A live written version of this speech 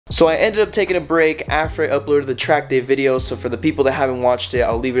So I ended up taking a break after I uploaded the track day video, so for the people that haven't watched it,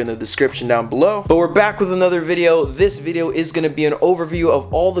 I'll leave it in the description down below. But we're back with another video. This video is going to be an overview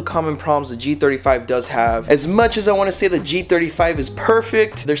of all the common problems the G35 does have. As much as I want to say the G35 is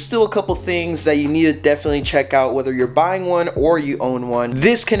perfect, there's still a couple things that you need to definitely check out whether you're buying one or you own one.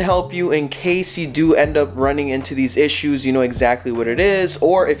 This can help you in case you do end up running into these issues, you know exactly what it is,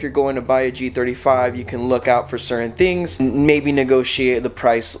 or if you're going to buy a G35, you can look out for certain things and maybe negotiate the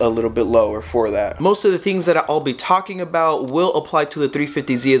price a little bit lower for that. Most of the things that I'll be talking about will apply to the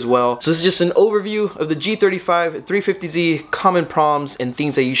 350Z as well. So this is just an overview of the G35, 350Z, common problems, and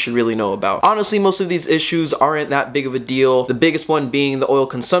things that you should really know about. Honestly, most of these issues aren't that big of a deal. The biggest one being the oil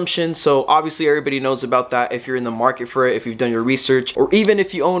consumption. So obviously everybody knows about that if you're in the market for it, if you've done your research, or even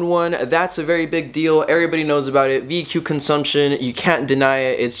if you own one, that's a very big deal. Everybody knows about it. VQ consumption, you can't deny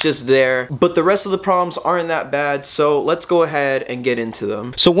it. It's just there. But the rest of the problems aren't that bad. So let's go ahead and get into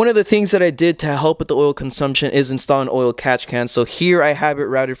them. So one of the things that I did to help with the oil consumption is install an oil catch can. So here I have it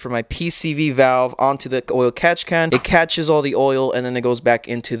routed from my PCV valve onto the oil catch can. It catches all the oil and then it goes back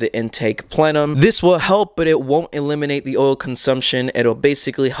into the intake plenum. This will help, but it won't eliminate the oil consumption. It'll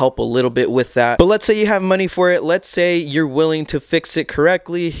basically help a little bit with that. But let's say you have money for it. Let's say you're willing to fix it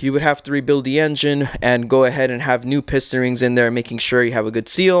correctly. You would have to rebuild the engine and go ahead and have new piston rings in there, making sure you have a good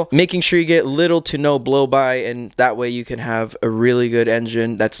seal, making sure you get little to no blow by, and that way you can have a really good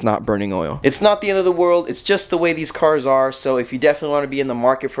engine that's not burning oil. It's not the end of the world. It's just the way these cars are. So if you definitely want to be in the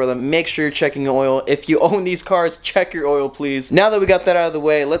market for them, make sure you're checking your oil. If you own these cars, check your oil, please. Now that we got that out of the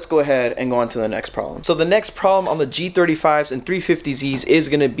way, let's go ahead and go on to the next problem. So the next problem on the G35s and 350Zs is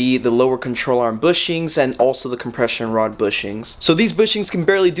going to be the lower control arm bushings and also the compression rod bushings. So these bushings can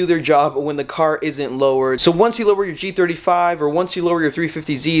barely do their job when the car isn't lowered. So once you lower your G35 or once you lower your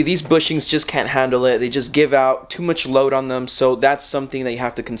 350Z, these bushings just can't handle it. They just give out too much load on them. So that's something that you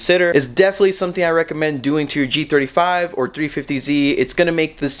have to consider. It's definitely something I recommend doing to your G35 or 350Z. It's going to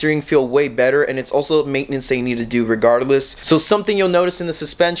make the steering feel way better, and it's also maintenance that you need to do regardless. So something you'll notice in the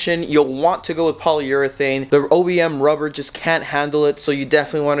suspension, you'll want to go with polyurethane. The OEM rubber just can't handle it, so you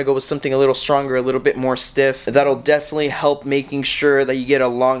definitely want to go with something a little stronger, a little bit more stiff. That'll definitely help making sure that you get a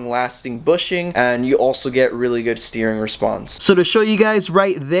long-lasting bushing and you also get really good steering response. So to show you guys,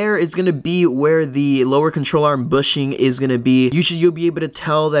 right there is going to be where the lower control arm bushing is going to be. You'll be able to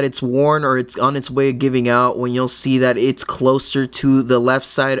tell that it's worn or it's on its way of giving out when you'll see that it's closer to the left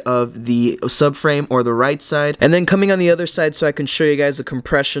side of the subframe or the right side. And then coming on the other side so I can show you guys the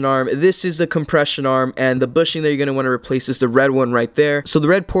compression arm. This is the compression arm, and the bushing that you're going to want to replace is the red one right there. So the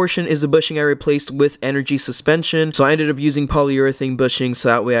red portion is the bushing I replaced with energy suspension. So I ended up using polyurethane bushing so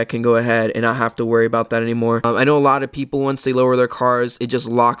that way I can go ahead and not have to worry about that anymore. I know a lot of people, once they lower their cars, it just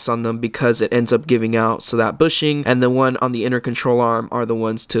locks on them because it ends up giving out. So that bushing and the one on the inner control arm are the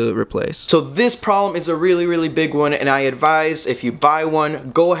ones to replace. So this problem is a really big one, and I advise if you buy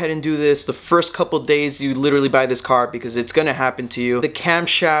one, go ahead and do this the first couple days you literally buy this car, because it's going to happen to you. The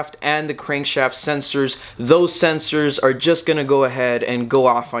camshaft and the crankshaft sensors, those sensors are just going to go ahead and go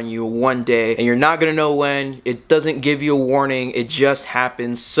off on you one day, and you're not going to know when. It doesn't give you a warning, it just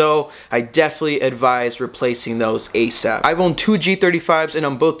happens. So I definitely advise replacing those ASAP. I've owned two G35s, and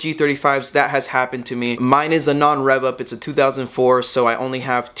on both G35s that has happened to me. Mine is a non-rev up, it's a 2004, so I only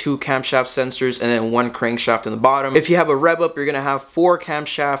have two camshaft sensors and then one crankshaft in the bottom. If you have a rev up, you're gonna have 4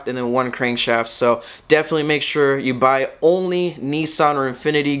 camshaft and then 1 crankshaft. So definitely make sure you buy only Nissan or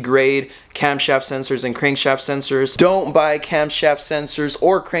Infiniti grade camshaft sensors and crankshaft sensors. Don't buy camshaft sensors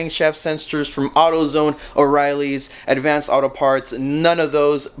or crankshaft sensors from AutoZone, O'Reilly's, Advanced Auto Parts. None of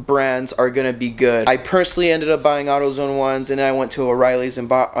those brands are gonna be good. I personally ended up buying AutoZone ones, and then I went to O'Reilly's and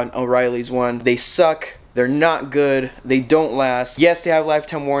bought an O'Reilly's one. They suck. They're not good. They don't last. Yes, they have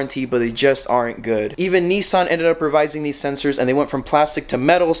lifetime warranty, but they just aren't good. Even Nissan ended up revising these sensors, and they went from plastic to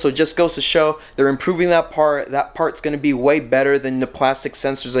metal, so it just goes to show they're improving that part. That part's going to be way better than the plastic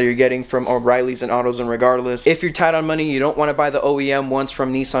sensors that you're getting from O'Reilly's and AutoZone regardless. If you're tight on money, you don't want to buy the OEM ones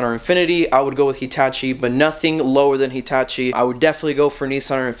from Nissan or Infiniti, I would go with Hitachi, but nothing lower than Hitachi. I would definitely go for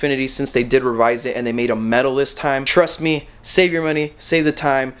Nissan or Infiniti since they did revise it and they made a metal this time. Trust me, save your money, save the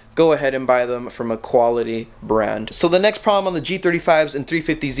time. Go ahead and buy them from a quality brand. So the next problem on the G35s and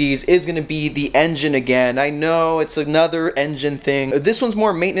 350Zs is going to be the engine again. I know it's another engine thing. This one's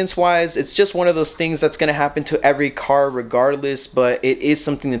more maintenance wise. It's just one of those things that's going to happen to every car regardless, but it is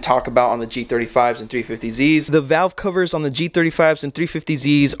something to talk about on the G35s and 350Zs. The valve covers on the G35s and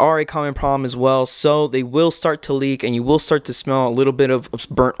 350Zs are a common problem as well, so they will start to leak and you will start to smell a little bit of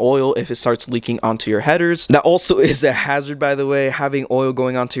burnt oil if it starts leaking onto your headers. That also is a hazard, by the way, having oil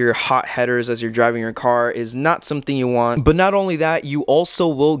going onto your your hot headers as you're driving your car is not something you want. But not only that, you also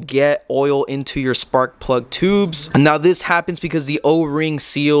will get oil into your spark plug tubes. And now this happens because the O-ring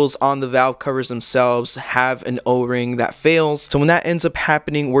seals on the valve covers themselves have an O-ring that fails. So when that ends up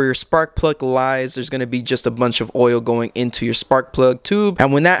happening, where your spark plug lies, there's going to be just a bunch of oil going into your spark plug tube.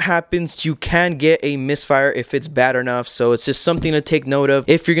 And when that happens, you can get a misfire if it's bad enough. So it's just something to take note of.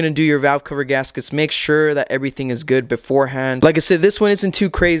 If you're going to do your valve cover gaskets, make sure that everything is good beforehand. Like I said, this one isn't too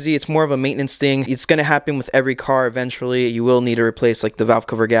crazy. It's more of a maintenance thing. It's going to happen with every car eventually. You will need to replace like the valve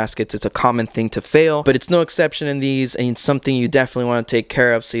cover gaskets. It's a common thing to fail, but it's no exception in these, and it's something you definitely want to take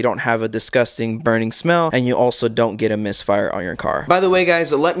care of so you don't have a disgusting burning smell and you also don't get a misfire on your car. By the way,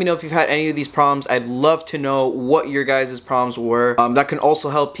 guys, let me know if you've had any of these problems. I'd love to know what your guys' problems were. That can also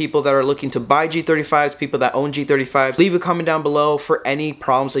help people that are looking to buy G35s, people that own G35s. Leave a comment down below for any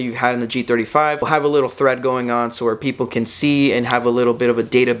problems that you've had in the G35. We'll have a little thread going on so where people can see and have a little bit of a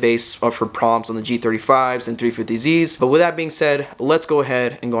database for problems on the G35s and 350Zs. But with that being said, let's go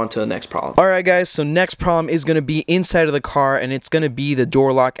ahead and go on to the next problem. Alright guys, so next problem is going to be inside of the car, and it's going to be the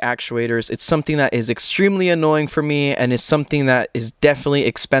door lock actuators. It's something that is extremely annoying for me, and is something that is definitely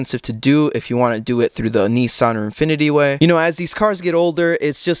expensive to do if you want to do it through the Nissan or Infiniti way. You know, as these cars get older,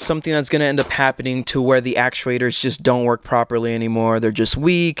 it's just something that's going to end up happening to where the actuators just don't work properly anymore. They're just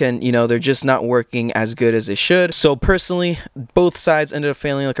weak, and you know, they're just not working as good as they should. So personally, both sides ended up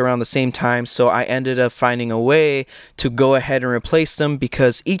failing like around the same time, so I ended up finding a way to go ahead and replace them,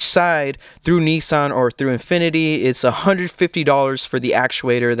 because each side through Nissan or through Infiniti, it's $150 for the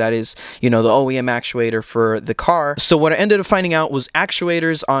actuator that is, you know, the OEM actuator for the car. So what I ended up finding out was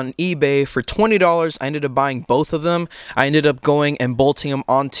actuators on eBay for $20. I ended up buying both of them. I ended up going and bolting them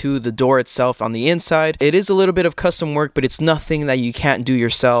onto the door itself on the inside. It is a little bit of custom work, but it's nothing that you can't do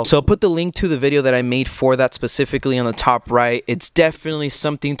yourself. So I'll put the link to the video that I made for that specifically on the top right. It's definitely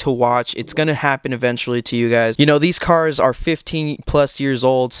something to watch. It's gonna happen eventually to you guys. You know, these cars are 15 plus years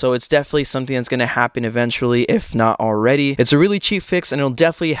old, so it's definitely something that's gonna happen eventually, if not already. It's a really cheap fix, and it'll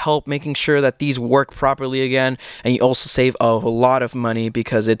definitely help making sure that these work properly again, and you also save a lot of money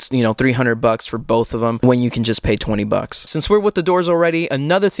because it's, you know, 300 bucks for both of them when you can just pay 20 bucks. Since we're with the doors already,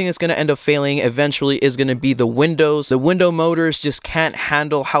 another thing that's gonna end up failing eventually is gonna be the windows. The window motors just can't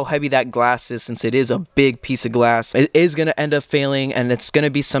handle how heavy that glass is, since it is a big piece of glass. It is gonna end up failing, and it's gonna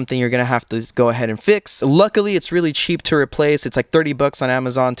be something you're gonna have to go ahead and fix. Luckily, it's really cheap to replace. It's like 30 bucks on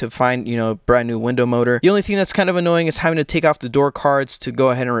Amazon to find, you know, a brand new window motor. The only thing that's kind of annoying is having to take off the door cards to go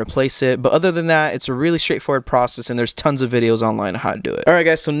ahead and replace it, but other than that, it's a really straightforward process, and there's tons of videos online on how to do it. Alright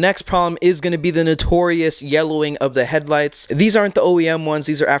guys, so next problem is going to be the notorious yellowing of the headlights. These aren't the OEM ones,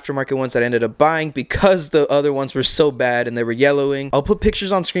 these are aftermarket ones that I ended up buying because the other ones were so bad and they were yellowing. I'll put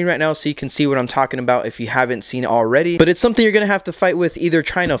pictures on screen right now so you can see what I'm talking about if you haven't seen it already, but it's something you're going to have to fight with, either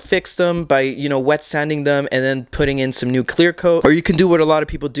trying to fix them by, you know, wet sanding them and then putting in some new clear coat, or you can do what a lot of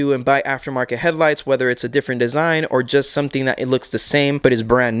people do and buy aftermarket headlights, whether it's a different design or just something that it looks the same but is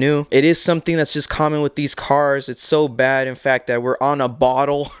brand new. It is something that's just common with these cars. It's so bad, in fact, that we're on a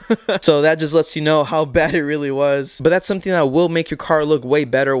bottle so that just lets you know how bad it really was. But that's something that will make your car look way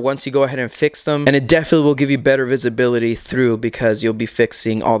better once you go ahead and fix them, and it definitely will give you better visibility through because you'll be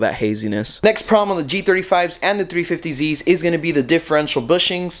fixing all that haziness. Next problem on the G35s and the 350Zs is going to be the differential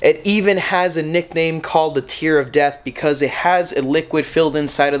bushings. It even has a nickname called the Tear of Death because it has a liquid filled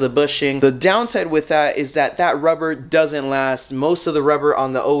inside of the bushing. The downside with that is that that rubber doesn't last. Most of the rubber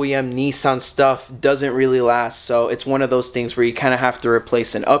on the OEM Nissan stuff doesn't really last, so it's one of those things where you kind of have to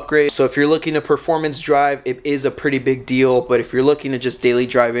replace and upgrade. So if you're looking to performance drive, it is a pretty big deal, but if you're looking to just daily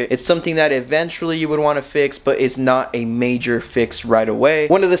drive it, it's something that eventually you would want to fix, but it's not a major fix right away.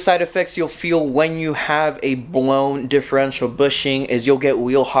 One of the side effects you'll feel when you have a blown differential bushing is you'll get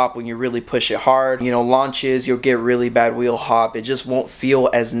wheel hop when you really push it hard. You know, launches, you'll get really bad wheel hop. It just won't feel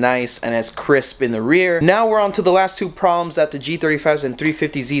as nice and as crisp in the rear. Now we're on to the last two problems that the G35s and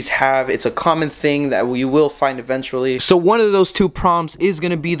 350Zs have. It's a common thing that you will find eventually. So one of those two problems is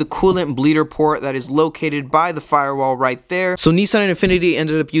going to be the coolant bleeder port that is located by the firewall right there. So Nissan and Infiniti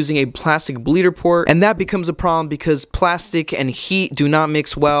ended up using a plastic bleeder port, and that becomes a problem because plastic and heat do not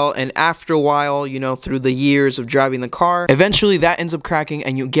mix well, and after a while, you know, through the years of driving the car, eventually that ends up cracking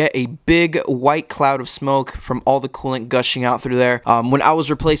and you get a big white cloud of smoke from all the coolant gushing out through there. When I was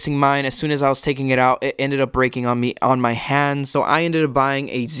replacing mine, as soon as I was taking it out, it ended up breaking on my hands, so I ended up buying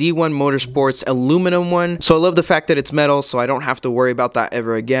a Z1 Motorsports aluminum one. So I love the fact that it's metal, so I don't have to worry about that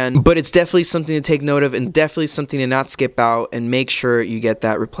ever again, but it's definitely something to take note of and definitely something to not skip out, and make sure you get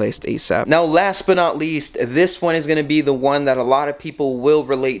that replaced ASAP. Now last but not least, this one is going to be the one that a lot of people will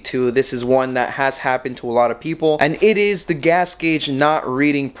relate to. This is one that has happened to a lot of people, and it is the gasket gauge not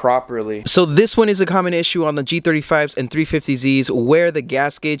reading properly. So this one is a common issue on the G35s and 350Zs where the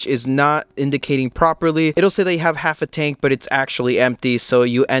gas gauge is not indicating properly. It'll say they have half a tank, but it's actually empty, so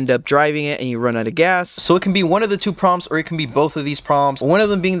you end up driving it and you run out of gas. So it can be one of the two problems, or it can be both of these problems. One of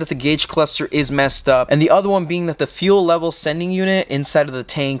them being that the gauge cluster is messed up, and the other one being that the fuel level sending unit inside of the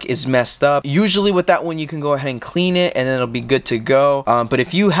tank is messed up. Usually with that one, you can go ahead and clean it and then it'll be good to go. But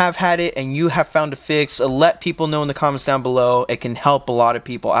if you have had it and you have found a fix, let people know in the comments down below. It can help a lot of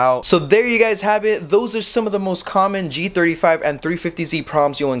people out. So there you guys have it. Those are some of the most common G35 and 350Z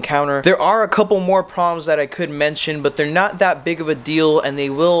problems you'll encounter. There are a couple more problems that I could mention, but they're not that big of a deal and they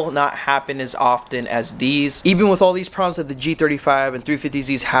will not happen as often as these. Even with all these problems that the G35 and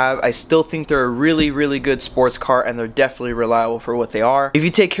 350Zs have, I still think they're a really good sports car, and they're definitely reliable for what they are. If you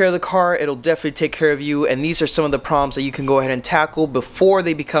take care of the car, it'll definitely take care of you, and these are some of the problems that you can go ahead and tackle before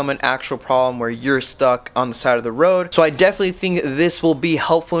they become an actual problem where you're stuck on the side of the road. So I definitely think this will be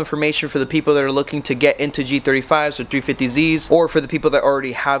helpful information for the people that are looking to get into G35s or 350Zs, or for the people that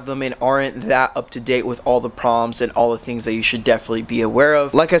already have them and aren't that up to date with all the problems and all the things that you should definitely be aware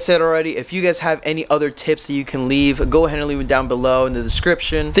of. Like I said already, if you guys have any other tips that you can leave, go ahead and leave them down below in the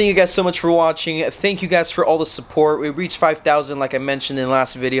description. Thank you guys so much for watching. Thank you guys for all the support. We reached 5,000 like I mentioned in the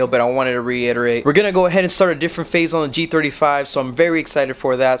last video, but I wanted to reiterate, we're gonna go ahead and start a different phase on the G35, so I'm very excited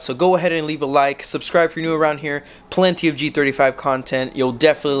for that. So go ahead and leave a like, subscribe if you're new around here. Plenty of G35 content. You'll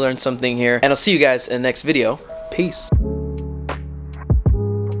definitely learn something here, and I'll see you guys in the next video. Peace.